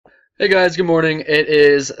Hey guys, good morning. It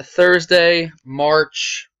is Thursday, April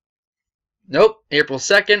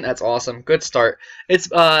 2nd. That's awesome. Good start. It's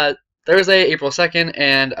Thursday, April 2nd,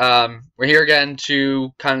 and we're here again to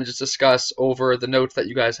kind of just discuss over the notes that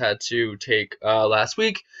you guys had to take last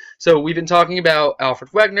week. So we've been talking about Alfred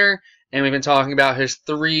Wegener, and we've been talking about his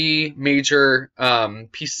three major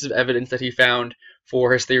pieces of evidence that he found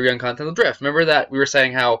for his theory on continental drift. Remember that we were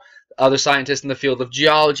saying how other scientists in the field of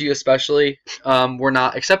geology especially were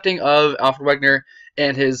not accepting of Alfred Wegener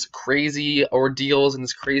and his crazy ordeals and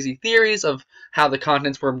his crazy theories of how the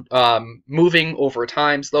continents were moving over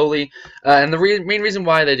time slowly. And the main reason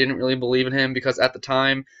why they didn't really believe in him, because at the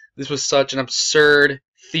time this was such an absurd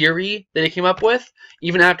theory that he came up with.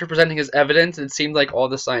 Even after presenting his evidence, it seemed like all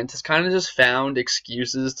the scientists kind of just found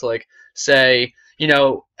excuses to say, you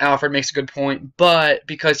know, Alfred makes a good point, but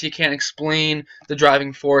because he can't explain the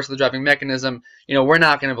driving force, the driving mechanism, you know, we're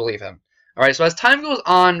not going to believe him. All right, so as time goes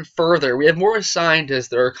on further, we have more scientists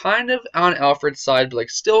that are kind of on Alfred's side, but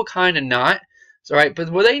still kind of not. So, right,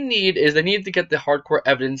 but what they need is they need to get the hardcore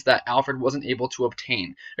evidence that Alfred wasn't able to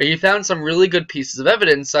obtain. He found some really good pieces of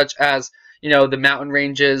evidence, such as, you know, the mountain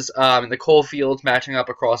ranges and the coal fields matching up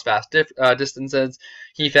across vast distances.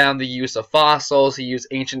 He found the use of fossils. He used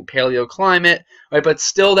ancient paleoclimate, right? But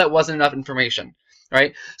still, that wasn't enough information,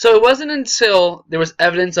 right? So it wasn't until there was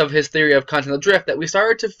evidence of his theory of continental drift that we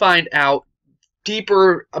started to find out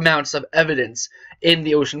deeper amounts of evidence in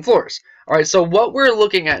the ocean floors. All right, so what we're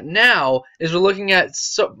looking at now is we're looking at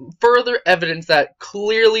further evidence that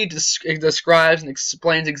clearly describes and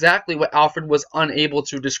explains exactly what Alfred was unable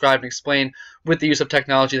to describe and explain with the use of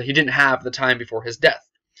technology that he didn't have at the time before his death.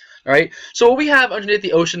 All right, so what we have underneath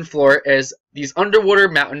the ocean floor is these underwater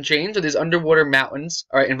mountain chains, or these underwater mountains,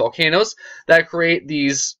 all right, and volcanoes that create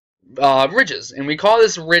these ridges, and we call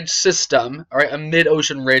this ridge system, all right, a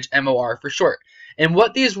mid-ocean ridge, MOR for short. And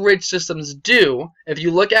what these ridge systems do, if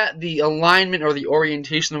you look at the alignment or the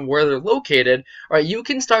orientation of where they're located, all right, you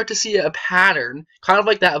can start to see a pattern, kind of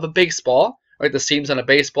like that of a baseball, right? The seams on a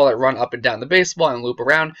baseball that run up and down the baseball and loop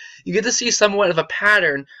around. You get to see somewhat of a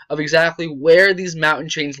pattern of exactly where these mountain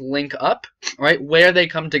chains link up, right? Where they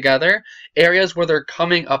come together, areas where they're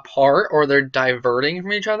coming apart or they're diverting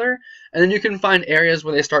from each other, and then you can find areas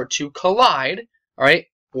where they start to collide, all right,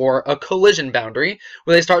 or a collision boundary,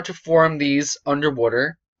 where they start to form these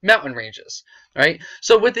underwater mountain ranges. Right.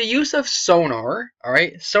 So with the use of sonar, all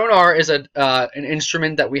right, sonar is an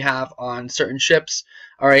instrument that we have on certain ships,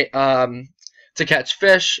 all right, to catch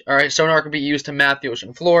fish. All right, sonar can be used to map the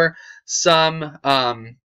ocean floor. Some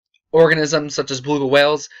organisms, such as beluga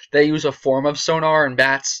whales, they use a form of sonar, and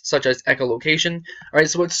bats, such as echolocation. All right,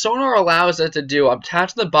 so what sonar allows it to do,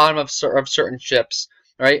 attached to the bottom of certain ships,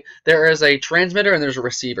 right, there is a transmitter and there's a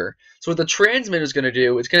receiver. So what the transmitter is going to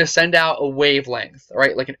do, it's going to send out a wavelength, all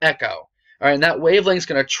right, like an echo. All right, and that wavelength is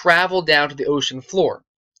going to travel down to the ocean floor.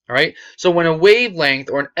 All right, so when a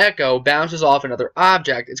wavelength or an echo bounces off another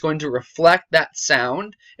object, it's going to reflect that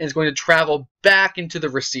sound and it's going to travel back into the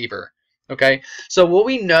receiver. Okay, so what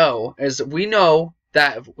we know is we know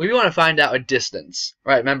that we want to find out a distance,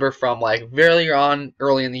 right? Remember from like very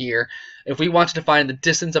early in the year, if we wanted to find the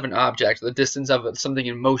distance of an object, the distance of something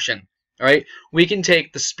in motion, all right, we can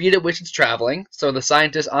take the speed at which it's traveling. So the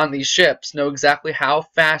scientists on these ships know exactly how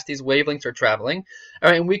fast these wavelengths are traveling. All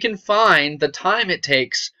right, and we can find the time it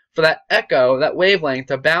takes for that echo, that wavelength,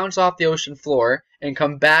 to bounce off the ocean floor and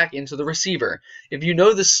come back into the receiver. If you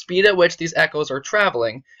know the speed at which these echoes are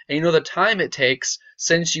traveling, and you know the time it takes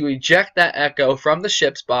since you eject that echo from the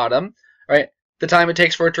ship's bottom, right, the time it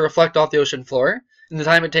takes for it to reflect off the ocean floor, and the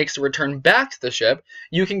time it takes to return back to the ship,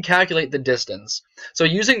 you can calculate the distance. So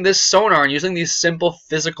using this sonar and using these simple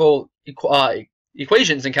physical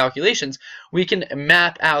equations and calculations, we can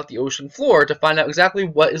map out the ocean floor to find out exactly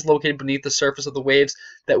what is located beneath the surface of the waves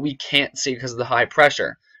that we can't see because of the high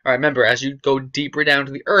pressure. All right, remember, as you go deeper down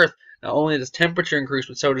to the Earth, not only does temperature increase,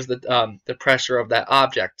 but so does the pressure of that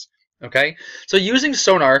object. Okay, so using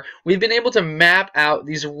sonar, we've been able to map out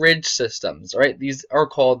these ridge systems. All right, these are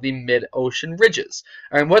called the mid-ocean ridges.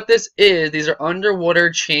 All right, and what this is, these are underwater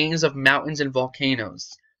chains of mountains and volcanoes.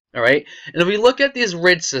 All right, and if we look at these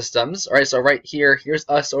ridge systems, all right, so right here, here's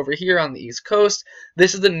us over here on the East Coast.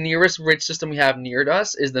 This is the nearest ridge system we have near to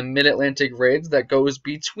us, is the Mid-Atlantic Ridge that goes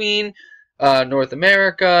between North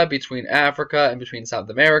America, between Africa, and between South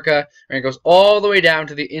America. And it goes all the way down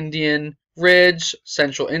to the Indian Ridge,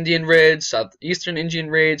 Central Indian Ridge, Southeastern Indian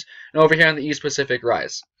Ridge, and over here on the East Pacific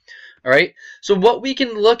Rise. All right, so what we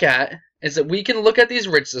can look at is that we can look at these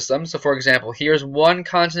ridge systems. So for example, here's one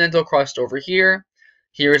continental crust over here.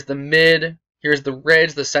 Here's the Here's the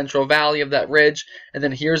ridge, the central valley of that ridge, and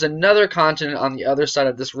then here's another continent on the other side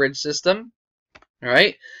of this ridge system. All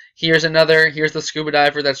right, here's the scuba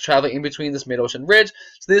diver that's traveling in between this mid-ocean ridge.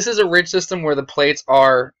 So this is a ridge system where the plates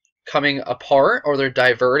are coming apart, or they're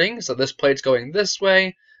diverting. So this plate's going this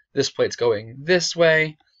way, this plate's going this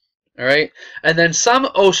way. All right, and then some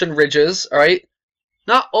ocean ridges, all right,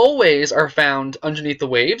 not always are found underneath the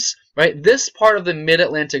waves, right? This part of the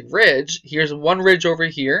mid-Atlantic ridge, here's one ridge over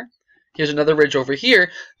here, here's another ridge over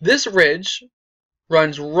here. This ridge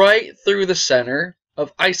runs right through the center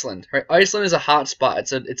of Iceland, right? Iceland is a hot spot.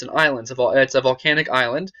 It's an island. It's a volcanic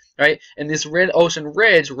island, right? And this ocean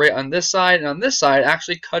ridge right on this side and on this side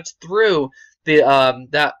actually cuts through the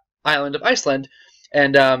that island of Iceland.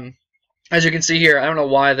 And as you can see here, I don't know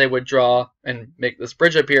why they would draw and make this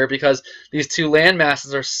bridge up here, because these two land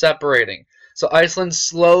masses are separating. So Iceland's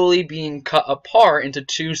slowly being cut apart into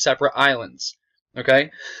two separate islands.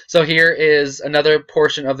 Okay, so here is another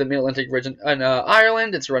portion of the Mid-Atlantic ridge in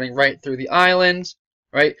Ireland. It's running right through the island,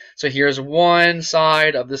 right? So here's one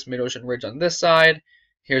side of this mid-ocean ridge on this side.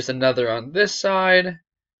 Here's another on this side,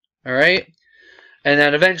 all right? And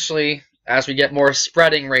then eventually, as we get more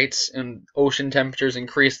spreading rates and ocean temperatures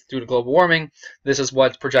increase due to global warming, this is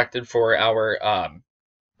what's projected for our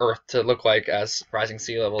Earth to look like as rising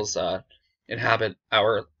sea levels inhabit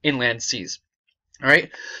our inland seas, all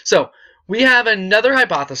right? So we have another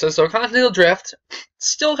hypothesis. So continental drift,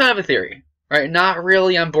 still kind of a theory, right? Not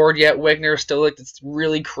really on board yet. Wigner is still like this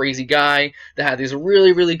really crazy guy that had these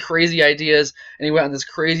really, really crazy ideas, and he went on this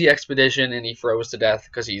crazy expedition and he froze to death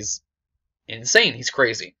because he's insane. He's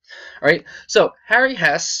crazy. All right. So Harry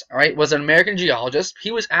Hess, all right, was an American geologist.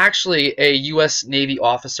 He was actually a U.S. Navy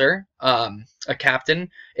officer, a captain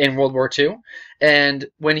in World War II. And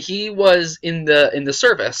when he was in the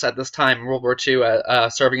service at this time in World War II,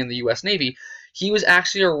 serving in the U.S. Navy, he was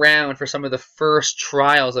actually around for some of the first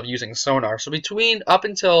trials of using sonar. So up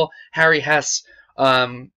until Harry Hess,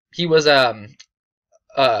 he was a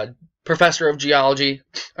professor of geology,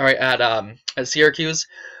 all right, at Syracuse.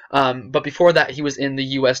 But before that, he was in the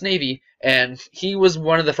U.S. Navy, and he was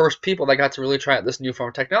one of the first people that got to really try out this new form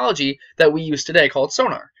of technology that we use today called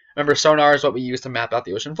sonar. Remember, sonar is what we use to map out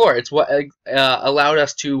the ocean floor. It's what allowed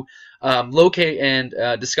us to locate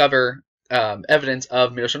and discover evidence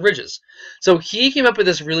of mid-ocean ridges. So he came up with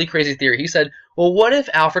this really crazy theory. He said, well, what if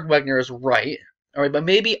Alfred Wegener is right? All right, but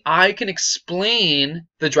maybe I can explain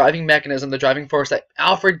the driving mechanism, the driving force that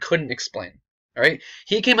Alfred couldn't explain. All right,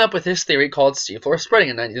 he came up with his theory called seafloor spreading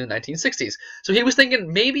in the 1960s. So he was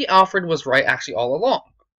thinking maybe Alfred was right actually all along.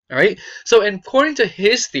 All right, so according to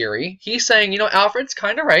his theory, he's saying, you know, Alfred's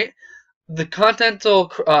kind of right. The continental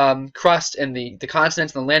crust and the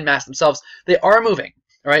continents and the landmass themselves, they are moving.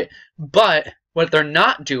 All right, but what they're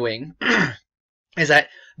not doing is that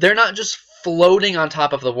they're not just floating on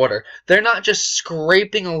top of the water. They're not just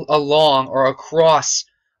scraping along or across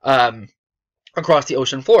the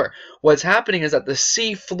ocean floor. What's happening is that the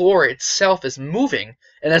sea floor itself is moving,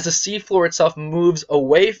 and as the sea floor itself moves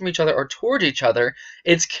away from each other or towards each other,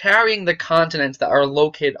 it's carrying the continents that are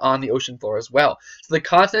located on the ocean floor as well. So the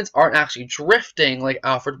continents aren't actually drifting like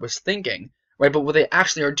Alfred was thinking, right? But what they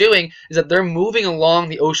actually are doing is that they're moving along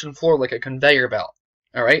the ocean floor like a conveyor belt.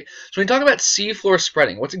 All right. So when we talk about seafloor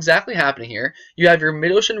spreading, what's exactly happening here? You have your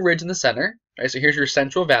mid-ocean ridge in the center. Right, so here's your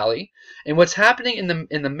central valley, and what's happening in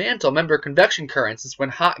the mantle? Remember, convection currents is when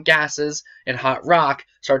hot gases and hot rock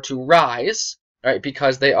start to rise, right?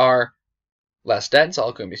 Because they are less dense. I'll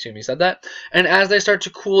assume you said that. And as they start to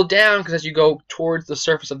cool down, because as you go towards the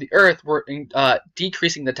surface of the Earth, we're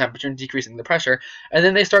decreasing the temperature and decreasing the pressure, and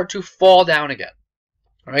then they start to fall down again.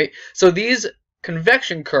 All right. So these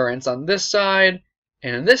convection currents on this side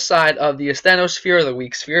and on this side of the asthenosphere, or the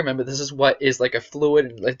weak sphere. Remember, this is what is like a fluid,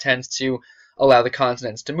 and it tends to allow the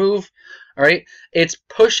continents to move. All right, it's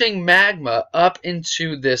pushing magma up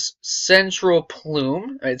into this central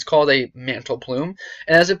plume. Right? It's called a mantle plume,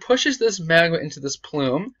 and as it pushes this magma into this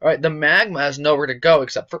plume, all right, the magma has nowhere to go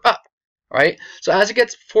except for up. All right, so as it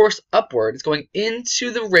gets forced upward, it's going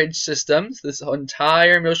into the ridge system. So this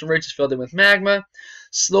entire mid-ocean ridge is filled in with magma.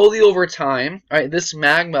 Slowly over time, all right, this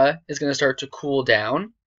magma is going to start to cool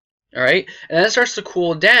down. All right, and as it starts to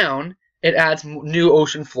cool down, it adds new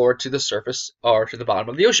ocean floor to the surface or to the bottom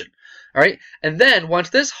of the ocean. All right, and then once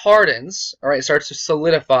this hardens, all right, it starts to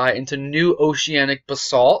solidify into new oceanic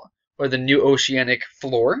basalt, or the new oceanic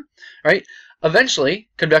floor. All right, eventually,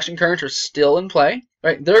 convection currents are still in play.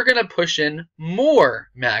 Right, they're going to push in more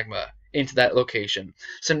magma into that location.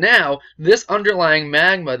 So now this underlying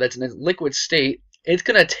magma that's in a liquid state, it's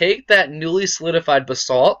going to take that newly solidified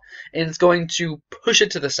basalt and it's going to push it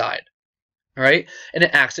to the side. All right, and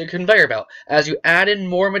it acts like a conveyor belt. As you add in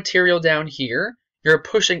more material down here, you're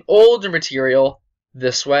pushing older material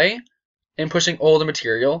this way and pushing older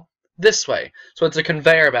material this way. So it's a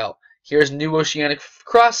conveyor belt. Here's new oceanic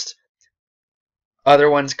crust. Other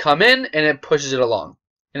ones come in and it pushes it along.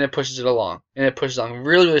 And it pushes it along. And it pushes along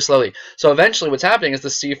really, really slowly. So eventually what's happening is the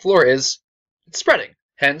seafloor is spreading.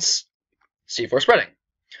 Hence, seafloor spreading.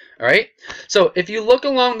 All right? So if you look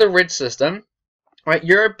along the ridge system, right,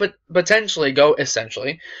 you're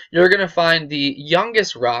essentially you're going to find the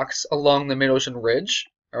youngest rocks along the mid-ocean ridge,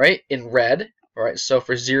 all right, in red, all right, so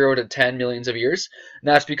for 0 to 10 millions of years. And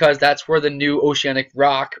that's because that's where the new oceanic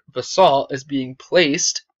rock basalt is being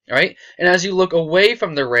placed, all right? And as you look away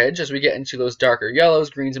from the ridge, as we get into those darker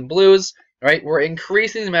yellows, greens, and blues, right, we're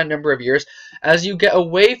increasing the number of years. As you get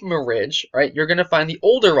away from a ridge, right, you're going to find the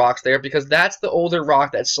older rocks there because that's the older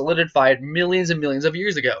rock that solidified millions and millions of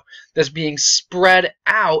years ago that's being spread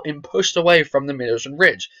out and pushed away from the mid-ocean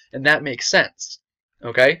ridge. And that makes sense,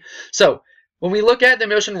 okay? So when we look at the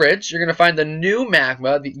mid-ocean ridge, you're going to find the new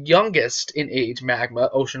magma, the youngest in age magma,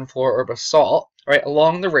 ocean floor or basalt, right,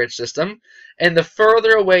 along the ridge system. And the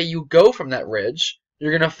further away you go from that ridge,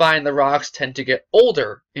 you're going to find the rocks tend to get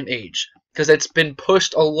older in age because it's been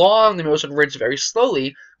pushed along the mid-ocean ridge very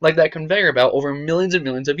slowly, like that conveyor belt, over millions and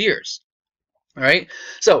millions of years. All right?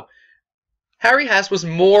 So Harry Hess was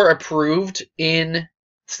more approved in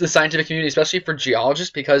the scientific community, especially for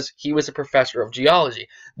geologists, because he was a professor of geology.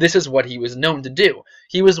 This is what he was known to do.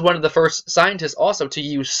 He was one of the first scientists also to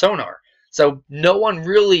use sonar. So no one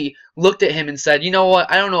really looked at him and said, you know what,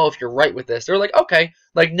 I don't know if you're right with this. They're like, okay,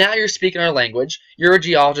 like now you're speaking our language. You're a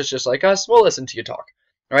geologist just like us. We'll listen to you talk.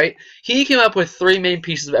 All right? He came up with 3 main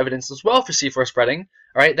pieces of evidence as well for seafloor spreading.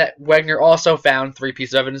 All right? That Wegener also found 3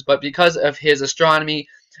 pieces of evidence, but because of his astronomy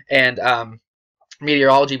and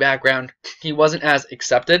meteorology background, he wasn't as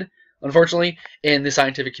accepted, unfortunately, in the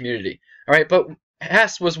scientific community. All right? But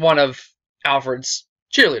Hess was one of Alfred's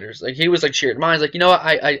cheerleaders. Like, he was like cheered. Mine's like, you know what,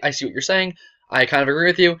 I see what you're saying. I kind of agree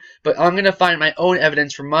with you, but I'm going to find my own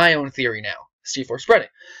evidence for my own theory now, seafloor spreading.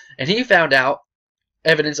 And he found out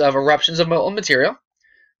evidence of eruptions of molten material,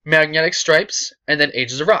 magnetic stripes, and then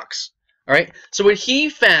ages of rocks. All right. So what he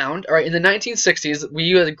found, all right, in the 1960s,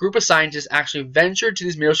 we as a group of scientists actually ventured to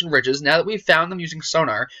these mid-ocean ridges. Now that we've found them using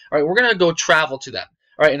sonar, all right, we're going to go travel to them,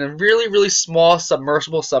 all right, in a really, really small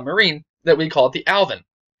submersible submarine that we call the Alvin.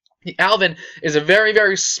 The Alvin is a very,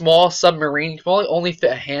 very small submarine. It can only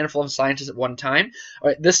fit a handful of scientists at one time. All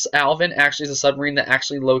right, this Alvin actually is a submarine that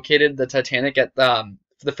actually located the Titanic at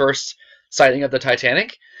the first sighting of the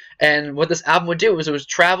Titanic. And what this Alvin would do is it would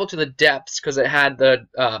travel to the depths because it had the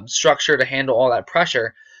structure to handle all that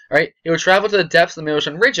pressure. Right? It would travel to the depths of the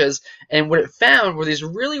mid-ocean ridges, and what it found were these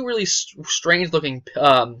really, really strange-looking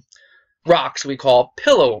rocks we call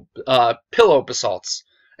pillow basalts.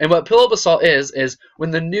 And what pillow basalt is when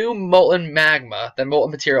the new molten magma, the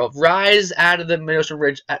molten material, rise out of the mid-ocean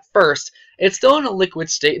ridge at first, it's still in a liquid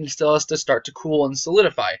state and still has to start to cool and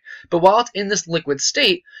solidify. But while it's in this liquid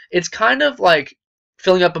state, it's kind of like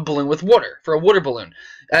filling up a balloon with water, for a water balloon.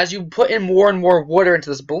 As you put in more and more water into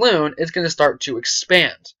this balloon, it's going to start to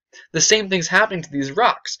expand. The same thing's happening to these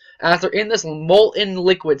rocks. As they're in this molten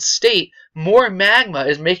liquid state, more magma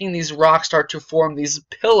is making these rocks start to form these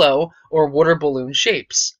pillow or water balloon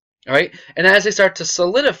shapes. All right? And as they start to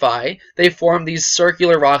solidify, they form these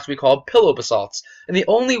circular rocks we call pillow basalts. And the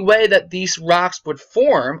only way that these rocks would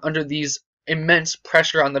form under these immense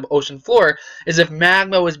pressure on the ocean floor is if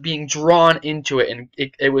magma was being drawn into it and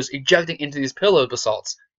it was ejecting into these pillow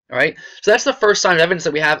basalts. All right? So that's the first sign of evidence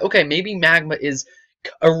that we have. Okay, maybe magma is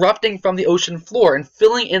erupting from the ocean floor and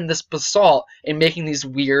filling in this basalt and making these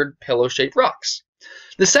weird pillow-shaped rocks.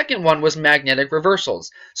 The second one was magnetic reversals.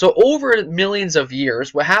 So over millions of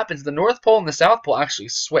years, what happens, the North Pole and the South Pole actually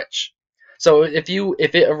switch. So if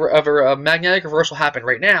a magnetic reversal happened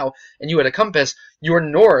right now and you had a compass, your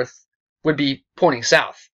north would be pointing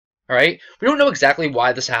south. All right? We don't know exactly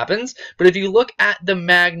why this happens, but if you look at the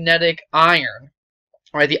magnetic iron,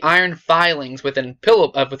 right, the iron filings within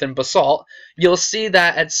basalt, you'll see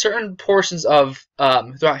that at certain portions of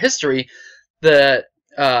throughout history,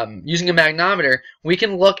 using a magnometer, we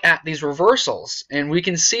can look at these reversals, and we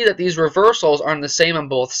can see that these reversals are the same on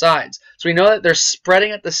both sides. So we know that they're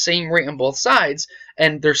spreading at the same rate on both sides,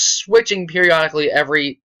 and they're switching periodically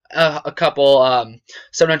every a couple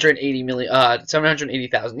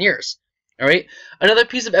 780,000 years. All right. Another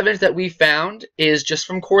piece of evidence that we found is just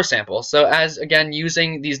from core samples. So as, again,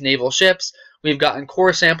 using these naval ships, we've gotten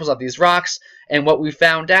core samples of these rocks, and what we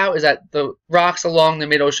found out is that the rocks along the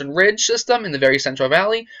mid-ocean ridge system in the very central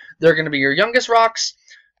valley, they're going to be your youngest rocks.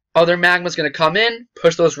 Other magma is going to come in,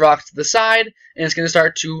 push those rocks to the side, and it's going to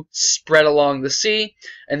start to spread along the sea.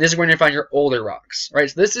 And this is where you're going to find your older rocks, right?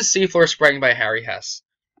 So this is Seafloor Spreading by Harry Hess.